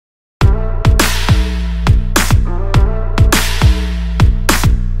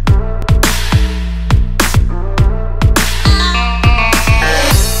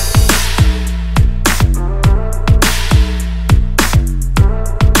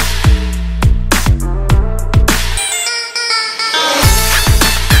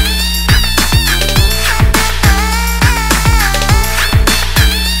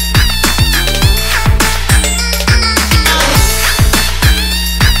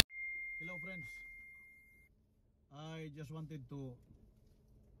I just wanted to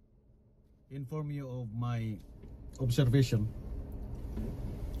inform you of my observation.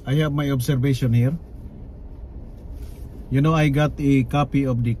 I have my observation here. You know, I got a copy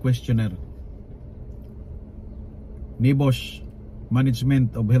of the questionnaire. Nebosh,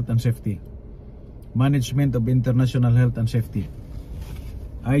 Management of Health and Safety. Management of International Health and Safety.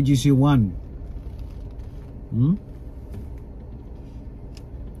 IGC 1.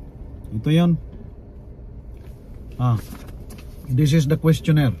 Ito yun. This is the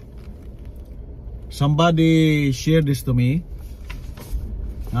questionnaire. Somebody shared this to me,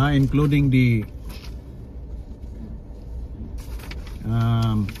 including the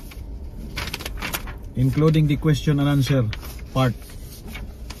question and answer part.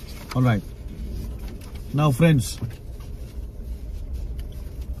 All right. Now, friends,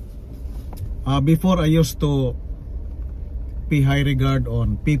 before I used to pay high regard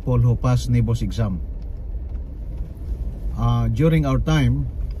on people who pass Nebosh exam. During our time,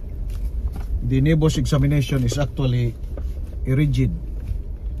 the Nebosh examination is actually a rigid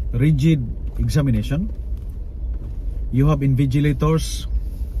examination. You have invigilators,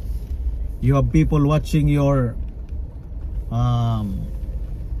 you have people watching your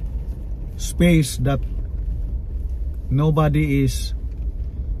space, that nobody is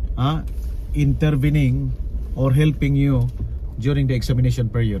intervening or helping you during the examination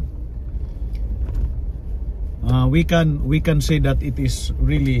period. We can say that it is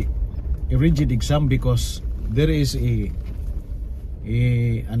really a rigid exam because there is an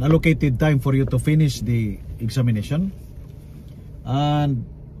allocated time for you to finish the examination, and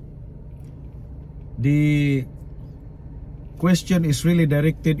the question is really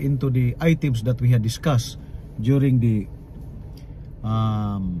directed into the items that we had discussed during the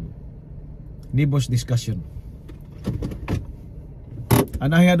Nebosh discussion.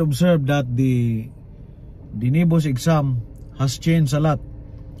 And I had observed that the Nebosh exam has changed a lot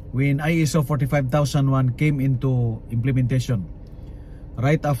when ISO 45001 came into implementation.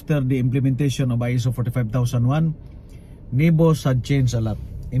 Right after the implementation of ISO 45001, Nebosh had changed a lot,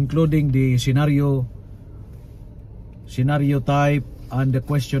 including the scenario type and the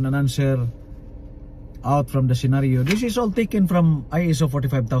question and answer out from the scenario. This is all taken from ISO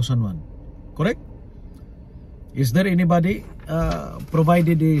 45001, correct? Is there anybody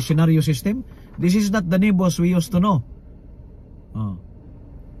provided the scenario system? This is not the Nebosh we used to know.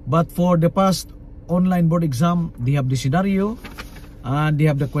 But for the past online board exam, they have the scenario and they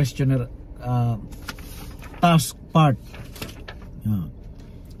have the questionnaire task part.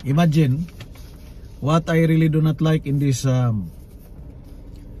 Imagine what I really do not like in this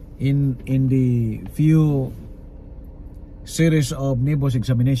in the few series of Nebosh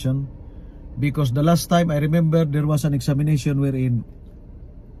examination, because the last time I remember there was an examination wherein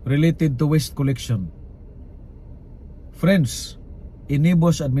related to waste collection. Friends, in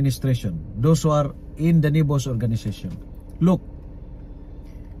Nebosh administration, those who are in the Nebosh organization, look,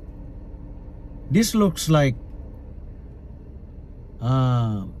 this looks like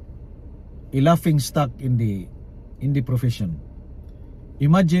a laughing stock in the profession.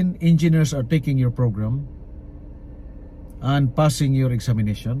 Imagine engineers are taking your program and passing your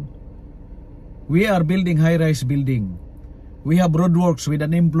examination. We are building high-rise building. We have roadworks with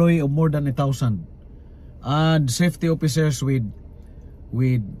an employee of more than 1,000 and safety officers with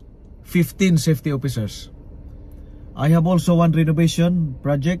 15 safety officers. I have also one renovation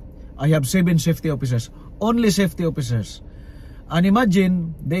project. I have 7 safety officers, only safety officers. And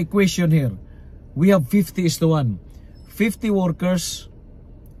imagine the equation here. We have 50:1, 50 workers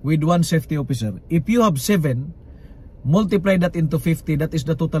with 1 safety officer. If you have 7, multiply that into 50, that is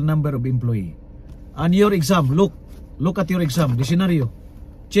the total number of employee. And your exam, look at your exam, the scenario.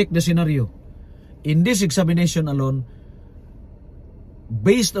 Check the scenario. In this examination alone,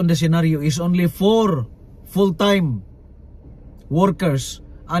 based on the scenario, is only 4 full-time workers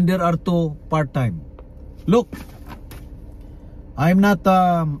and there are 2 part-time. Look, I'm not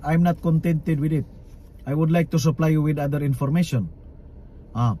contented with it. I would like to supply you with other information.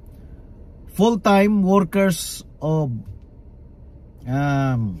 Full-time workers of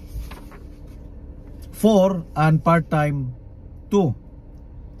 4 and part-time 2.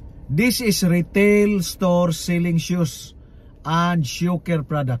 This is retail store selling shoes and shoe care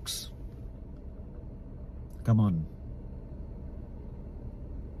products. Come on.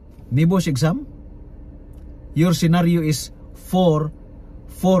 Nebosh exam, your scenario is 4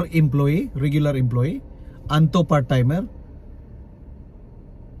 employee, regular employee, and 2 part-timer,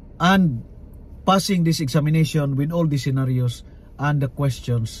 and passing this examination with all the scenarios and the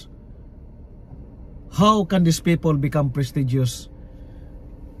questions. How can these people become prestigious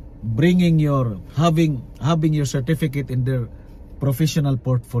bringing your having your certificate in their professional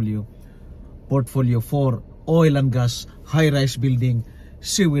portfolio for oil and gas, high-rise building,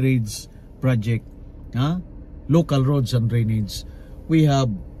 sewerage project, local roads and drainage. We have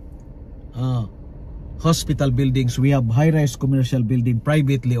hospital buildings. We have high-rise commercial building,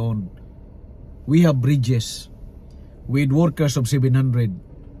 privately owned. We have bridges with workers of 700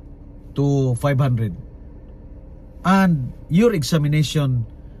 to 500. And your examination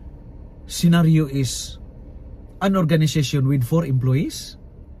scenario is an organization with 4 employees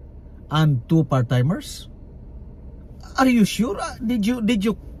and 2 part-timers. Are you sure? Did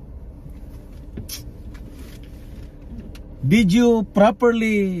you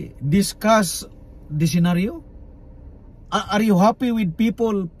properly discuss the scenario? Are you happy with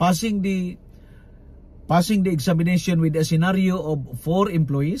people passing the examination with a scenario of 4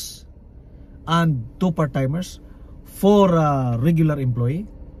 employees and 2 part-timers, 4 regular employee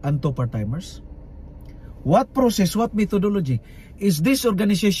and 2 part-timers? What process, what methodology? Is this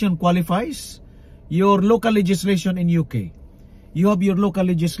organization qualifies? Your local legislation in UK, you have your local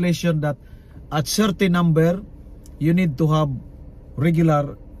legislation that at certain number, you need to have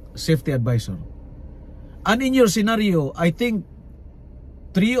regular safety advisor. And in your scenario, I think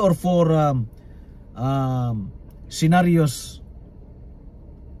 3 or 4 scenarios,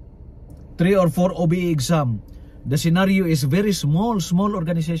 3 or 4 OBE exam. The scenario is very small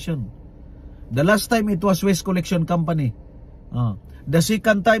organization. The last time it was waste collection company. The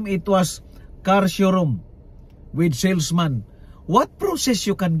second time it was car showroom with salesman. What process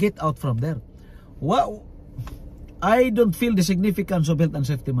you can get out from there? Wow, I don't feel the significance of health and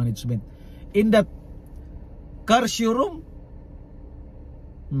safety management in that car showroom.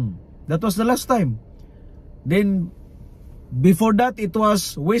 That was the last time. Then before that, it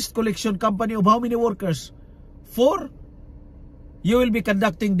was waste collection company of how many workers? 4. You will be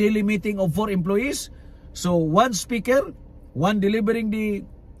conducting daily meeting of 4 employees. So 1 speaker, 1 delivering the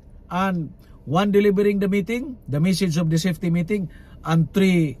meeting, the message of the safety meeting, and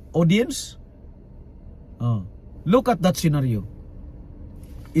 3 audience. Look at that scenario.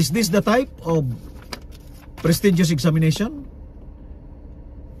 Is this the type of prestigious examination?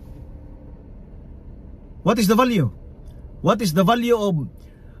 What is the value? What is the value of,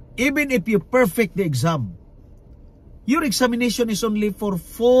 even if you perfect the exam, your examination is only for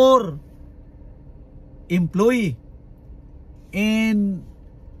 4 employee in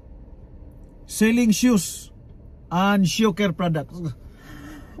selling shoes and shoe care products.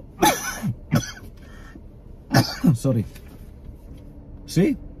 Sorry.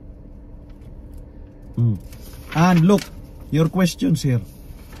 See? And look, your questions here.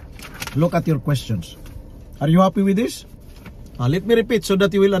 Look at your questions. Are you happy with this? Let me repeat so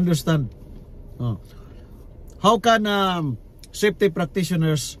that you will understand. How can the safety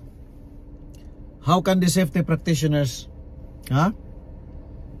practitioners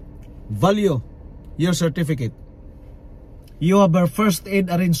value your certificate? You have a first aid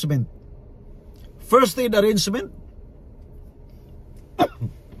arrangement. First aid arrangement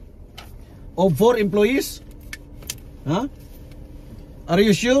of 4 employees. Are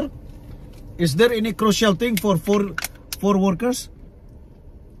you sure? Is there any crucial thing for 4 workers?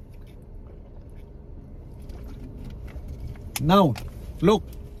 Now, look.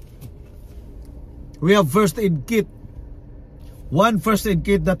 We have first aid kit. 1 first aid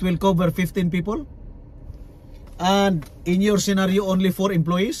kit that will cover 15 people. And in your scenario, only 4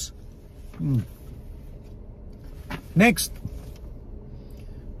 employees. Next.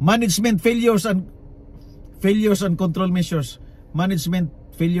 Management failures and control measures. Management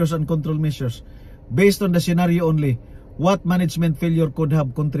failures and control measures. Based on the scenario only, what management failure could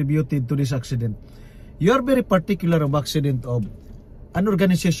have contributed to this accident? You are very particular of accident of an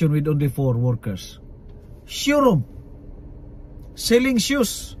organization with only 4 workers. Showroom, selling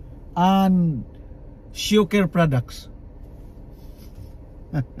shoes and shoe care products.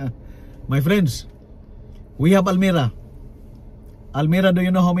 My friends, we have Almira. Almira, do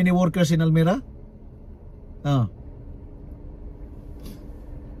you know how many workers in Almira?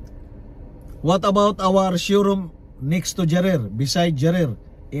 What about our showroom next to Jarir, beside Jarir,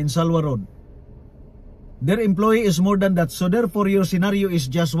 in Salwa Road? Their employee is more than that. So therefore, your scenario is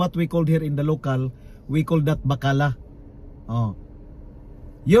just what we called here in the local, we call that Bakala.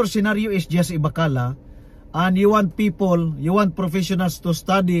 Your scenario is just a Bakala, and you want people, you want professionals to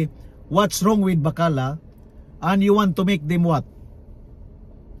study what's wrong with Bakala, and you want to make them what?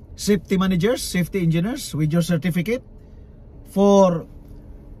 Safety managers, safety engineers with your certificate for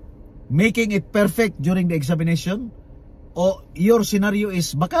making it perfect during the examination. Or your scenario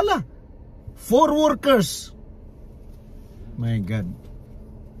is Bakala, 4 workers. My God.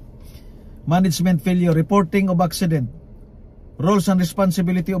 management failure, reporting of accident, roles and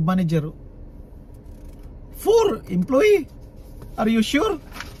responsibility of manager. 4 employee. Are you sure?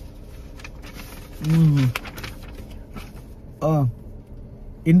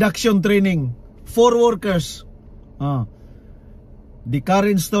 Induction training, 4 workers. The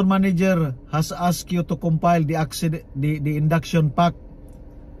current store manager has asked you to compile the induction pack.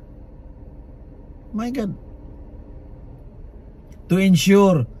 My God. To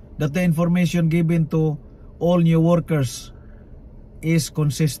ensure that the information given to all new workers is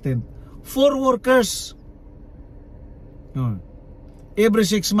consistent. 4 workers. Every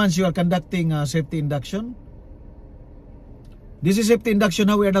 6 months you are conducting a safety induction. This is safety induction.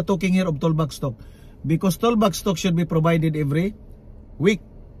 Now we are not talking here of tollback stock, because tollback stock should be provided every week.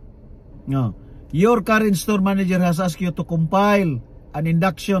 Your current store manager has asked you to compile an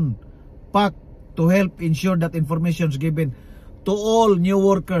induction pack to help ensure that information is given to all new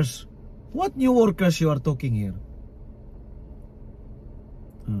workers. What new workers you are talking here?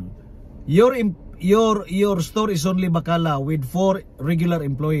 Your store is only Bakala with 4 regular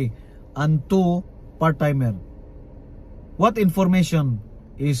employee and 2 part-timer. What information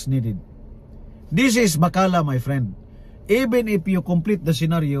is needed? This is Bakala, my friend. Even if you complete the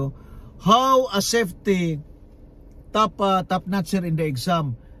scenario, how a safety top-notcher in the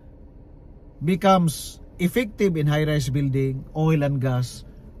exam becomes effective in high-rise building, oil and gas,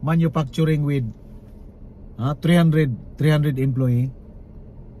 manufacturing with 300 employee,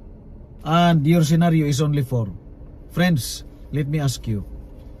 and your scenario is only 4. Friends, let me ask you,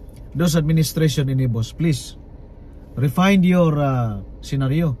 those administration in Nebosh, please refine your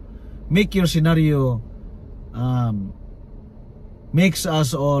scenario. Make your scenario makes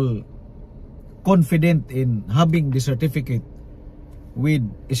us all confident in having the certificate with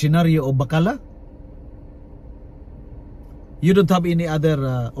a scenario of Bakala. You don't have any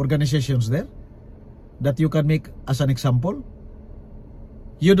other organizations there that you can make as an example?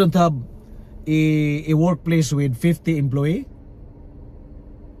 You don't have a workplace with 50 employee?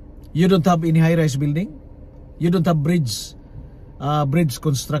 You don't have any high-rise building? You don't have bridge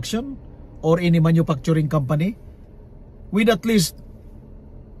construction or any manufacturing company with at least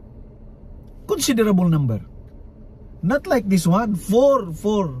considerable number? Not like this one,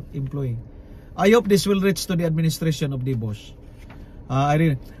 4 employee. I hope this will reach to the administration of Nebosh.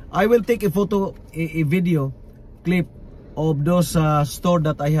 I will take a photo, a video clip of those store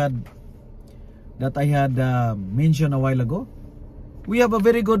that I had mentioned a while ago. We have a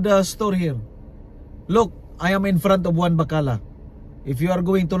very good store here. Look, I am in front of one Bakala. If you are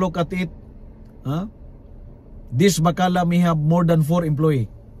going to look at it, this Bakala may have more than 4 employee.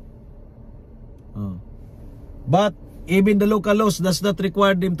 But even the local laws does not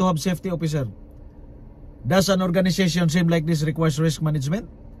require them to have safety officer. Does an organization seem like this requires risk management?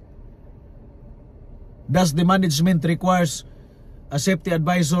 Does the management requires a safety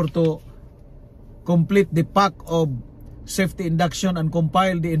advisor to complete the pack of safety induction and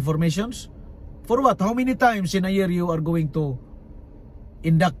compile the informations? For what? How many times in a year you are going to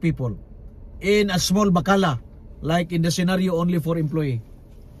induct people? In a small Bakala, like in the scenario only 4 employee.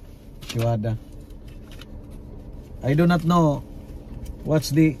 Chiwada. I do not know what's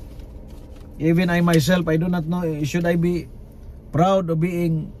the... Even I myself, I do not know, should I be proud of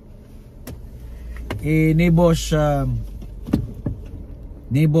being a Nebosh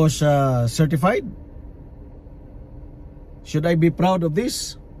certified? Should I be proud of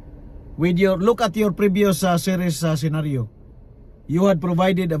this? With your look at your previous series scenario, you had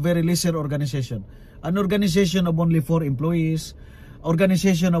provided a very lesser organization, an organization of only 4 employees,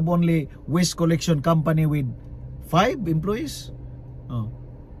 organization of only waste collection company with 5 employees.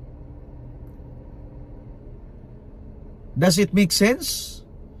 Does it make sense?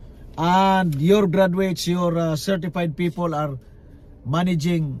 And your graduates, your certified people are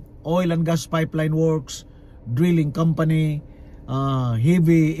managing oil and gas pipeline works, drilling company,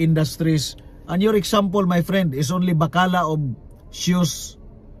 heavy industries. And your example, my friend, is only Bakala of shoes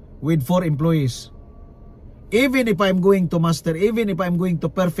with 4 employees. Even if I'm going to master, even if I'm going to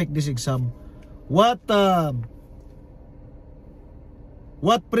perfect this exam, what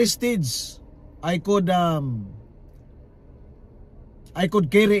prestige I could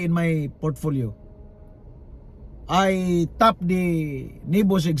carry in my portfolio. I topped the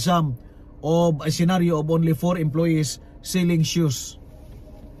Nebosh exam of a scenario of only 4 employees selling shoes.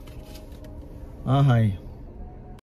 Hi.